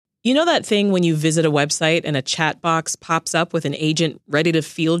You know that thing when you visit a website and a chat box pops up with an agent ready to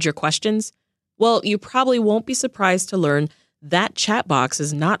field your questions? Well, you probably won't be surprised to learn that chat box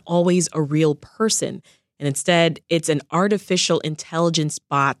is not always a real person. And instead, it's an artificial intelligence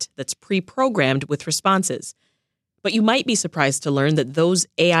bot that's pre-programmed with responses. But you might be surprised to learn that those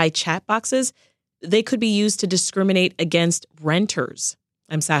AI chat boxes, they could be used to discriminate against renters.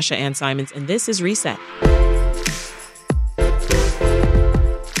 I'm Sasha Ann Simons, and this is Reset.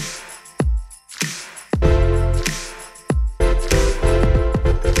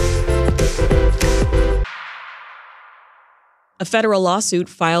 A federal lawsuit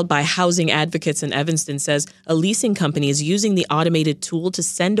filed by housing advocates in Evanston says a leasing company is using the automated tool to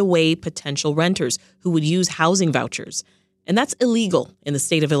send away potential renters who would use housing vouchers. And that's illegal in the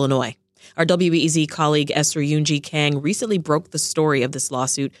state of Illinois. Our WBEZ colleague Esther Yoonji Kang recently broke the story of this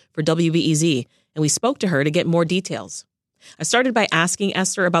lawsuit for WBEZ, and we spoke to her to get more details. I started by asking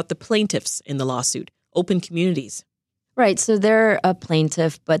Esther about the plaintiffs in the lawsuit, Open Communities. Right. So they're a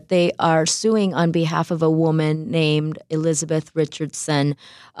plaintiff, but they are suing on behalf of a woman named Elizabeth Richardson.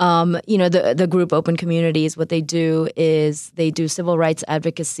 The group Open Communities, what they do is they do civil rights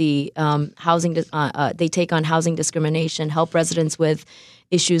advocacy, they take on housing discrimination, help residents with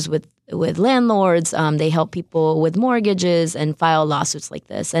issues with landlords. They help people with mortgages and file lawsuits like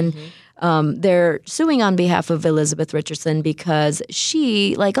this. And they're suing on behalf of Elizabeth Richardson because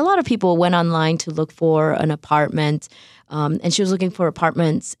she, like a lot of people, went online to look for an apartment. And she was looking for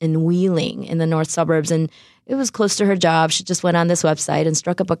apartments in Wheeling in the north suburbs. And it was close to her job. She just went on this website and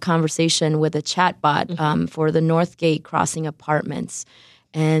struck up a conversation with a chatbot for the Northgate Crossing apartments.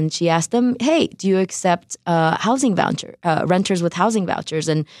 And she asked them, hey, do you accept renters with housing vouchers?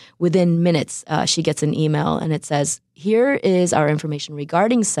 And within minutes, she gets an email and it says, here is our information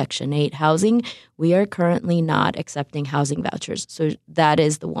regarding Section 8 housing. We are currently not accepting housing vouchers. So that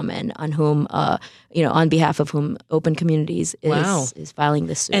is the woman on whom, on behalf of whom Open Communities is filing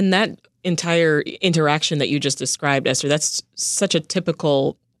this suit. And that entire interaction that you just described, Esther, that's such a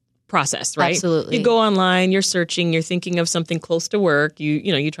typical process, right? Absolutely. You go online, you're searching, you're thinking of something close to work.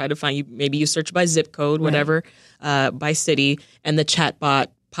 You try to find, maybe you search by zip code, whatever, by city, and the chat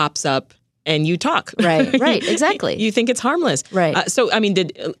bot pops up and you talk. Right, exactly. You think it's harmless. Right.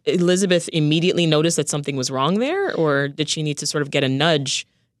 Did Elizabeth immediately notice that something was wrong there, or did she need to sort of get a nudge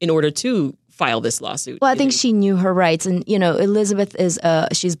in order to file this lawsuit? Well, I think she knew her rights. And, Elizabeth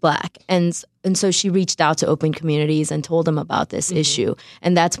she's Black. And so she reached out to Open Communities and told them about this issue.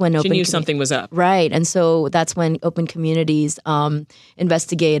 And that's when she knew something was up. Right. And so that's when Open Communities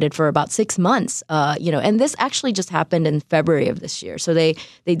investigated for about 6 months, and this actually just happened in February of this year. So they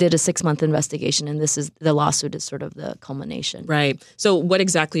did a 6-month investigation, and the lawsuit is sort of the culmination. Right. So what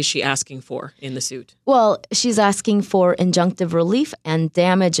exactly is she asking for in the suit? Well, she's asking for injunctive relief and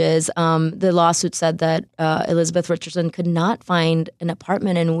damages. The lawsuit said that Elizabeth Richardson could not find an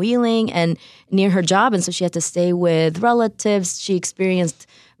apartment in Wheeling and near her job, and so she had to stay with relatives. She experienced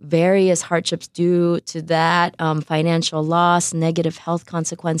various hardships due to that, financial loss, negative health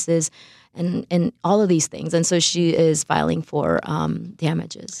consequences, and all of these things. And so she is filing for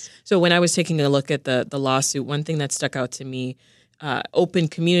damages. So when I was taking a look at the lawsuit, one thing that stuck out to me, Open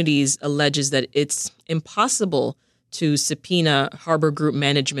Communities alleges that it's impossible to subpoena Harbor Group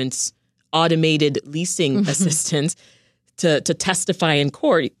Management's automated leasing assistants to testify in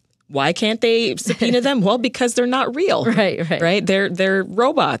court. Why can't they subpoena them? Well, because they're not real. Right. They're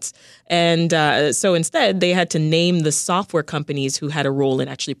robots. And so instead, they had to name the software companies who had a role in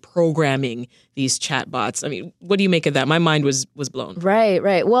actually programming these chatbots. I mean, what do you make of that? My mind was blown.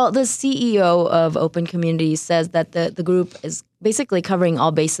 Right. Well, the CEO of Open Communities says that the group is basically covering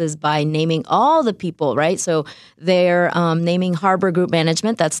all bases by naming all the people, right? So they're naming Harbor Group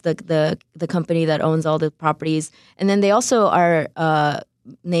Management. That's the company that owns all the properties. And then they also are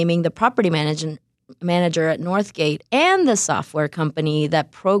naming the property manager at Northgate and the software company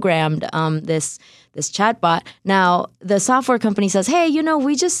that programmed this chatbot. Now, the software company says, hey,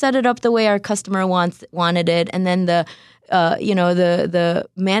 we just set it up the way our customer wanted it. And then the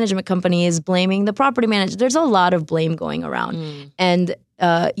management company is blaming the property manager. There's a lot of blame going around. And,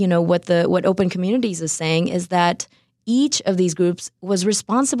 what Open Communities is saying is that each of these groups was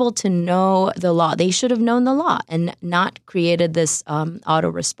responsible to know the law. They should have known the law and not created this auto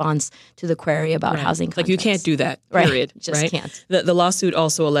response to the query about housing contents. Like, you can't do that, period. Just can't. The lawsuit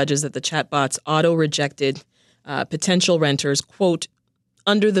also alleges that the chatbots auto-rejected potential renters, quote,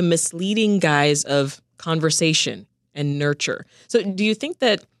 under the misleading guise of conversation and nurture. So do you think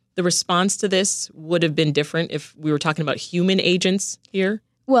that the response to this would have been different if we were talking about human agents here?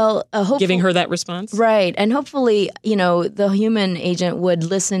 Well, giving her that response? Right. And hopefully, the human agent would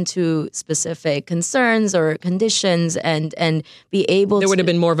listen to specific concerns or conditions and be able There would have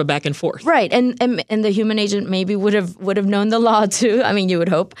been more of a back and forth. Right. And the human agent maybe would have known the law too. I mean, you would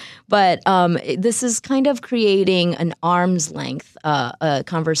hope. But this is kind of creating an arm's length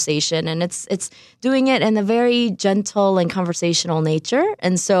conversation, and it's doing it in a very gentle and conversational nature.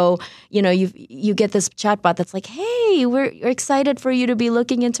 And so, you get this chatbot that's like, hey, we're excited for you to be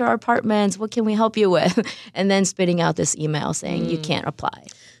looking into our apartments. What can we help you with? And then spitting out this email saying you can't apply.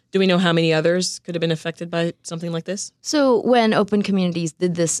 Do we know how many others could have been affected by something like this? So when Open Communities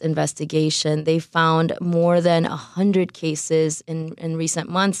did this investigation, they found more than 100 cases in recent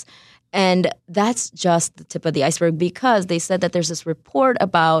months. And that's just the tip of the iceberg, because they said that there's this report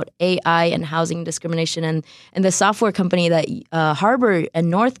about AI and housing discrimination, and the software company that Harbor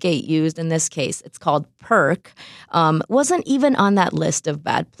and Northgate used in this case, it's called Perk, wasn't even on that list of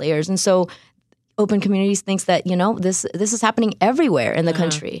bad players. And so Open Communities thinks that, this is happening everywhere in the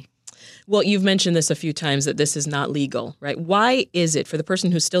country. Well, you've mentioned this a few times, that this is not legal, right? Why is it, for the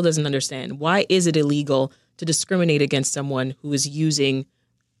person who still doesn't understand, why is it illegal to discriminate against someone who is using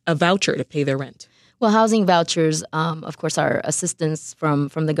a voucher to pay their rent? Well, housing vouchers, of course, are assistance from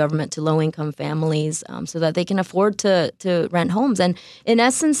the government to low-income families so that they can afford to rent homes. And in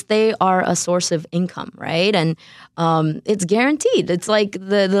essence, they are a source of income, right? And it's guaranteed. It's like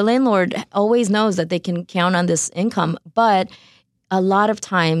the landlord always knows that they can count on this income, but a lot of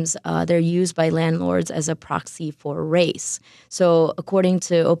times they're used by landlords as a proxy for race. So according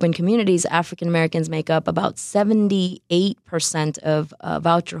to Open Communities, African Americans make up about 78% of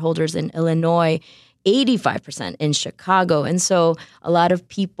voucher holders in Illinois, 85% in Chicago. And so a lot of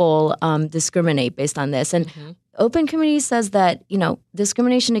people discriminate based on this. And Open Communities says that,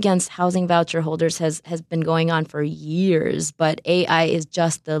 discrimination against housing voucher holders has been going on for years, but AI is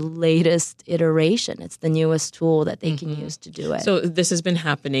just the latest iteration. It's the newest tool that they can use to do it. So this has been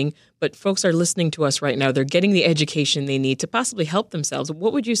happening, but folks are listening to us right now. They're getting the education they need to possibly help themselves.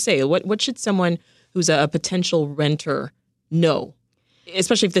 What would you say? What should someone who's a potential renter know,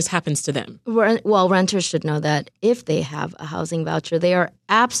 especially if this happens to them? Well, renters should know that if they have a housing voucher, they are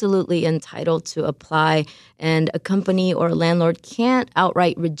absolutely entitled to apply, and a company or a landlord can't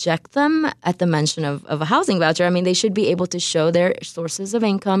outright reject them at the mention of a housing voucher. I mean, they should be able to show their sources of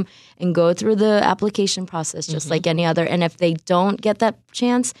income and go through the application process just like any other. And if they don't get that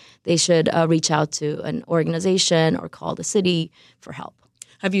chance, they should reach out to an organization or call the city for help.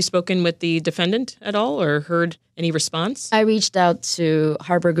 Have you spoken with the defendant at all or heard any response? I reached out to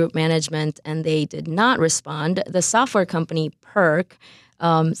Harbor Group Management, and they did not respond. The software company Perk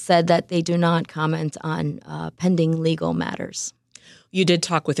said that they do not comment on pending legal matters. You did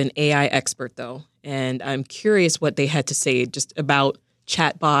talk with an AI expert, though, and I'm curious what they had to say just about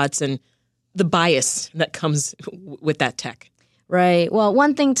chatbots and the bias that comes with that tech. Right. Well,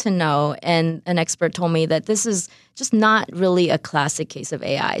 one thing to know, and an expert told me that this is just not really a classic case of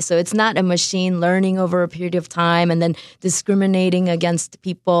AI. So it's not a machine learning over a period of time and then discriminating against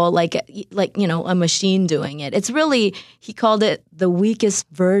people like a machine doing it. It's really, he called it the weakest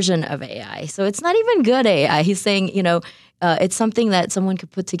version of AI. So it's not even good AI. He's saying, it's something that someone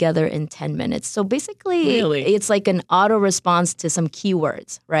could put together in 10 minutes. So basically, It's like an auto response to some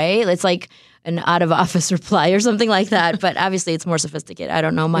keywords, right? It's like an out-of-office reply or something like that. But obviously, it's more sophisticated. I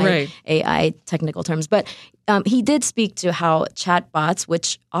don't know my AI technical terms. But he did speak to how chatbots,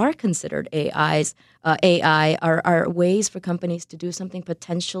 which are considered AI, are ways for companies to do something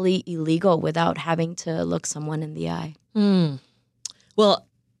potentially illegal without having to look someone in the eye. Well,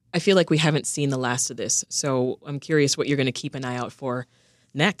 I feel like we haven't seen the last of this. So I'm curious what you're going to keep an eye out for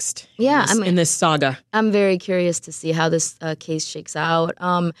next in this saga. I'm very curious to see how this case shakes out.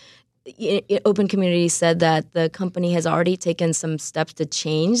 Open Communities said that the company has already taken some steps to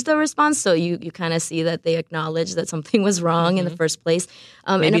change the response. So you kind of see that they acknowledge that something was wrong in the first place.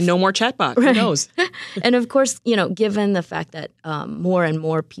 Maybe no more chatbot. Who knows? And of course, given the fact that more and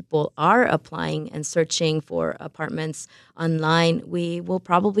more people are applying and searching for apartments online, we will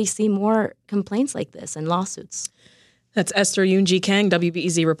probably see more complaints like this and lawsuits. That's Esther Yoon-Ji Kang,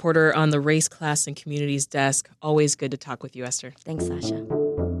 WBEZ reporter on the Race, Class, and Communities desk. Always good to talk with you, Esther. Thanks, Sasha.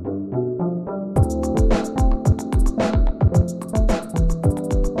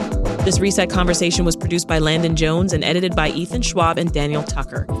 This Reset conversation was produced by Landon Jones and edited by Ethan Schwab and Daniel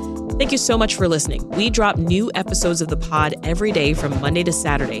Tucker. Thank you so much for listening. We drop new episodes of the pod every day from Monday to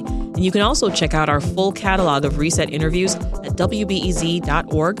Saturday. And you can also check out our full catalog of Reset interviews at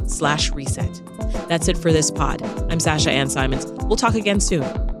wbez.org/reset. That's it for this pod. I'm Sasha Ann Simons. We'll talk again soon.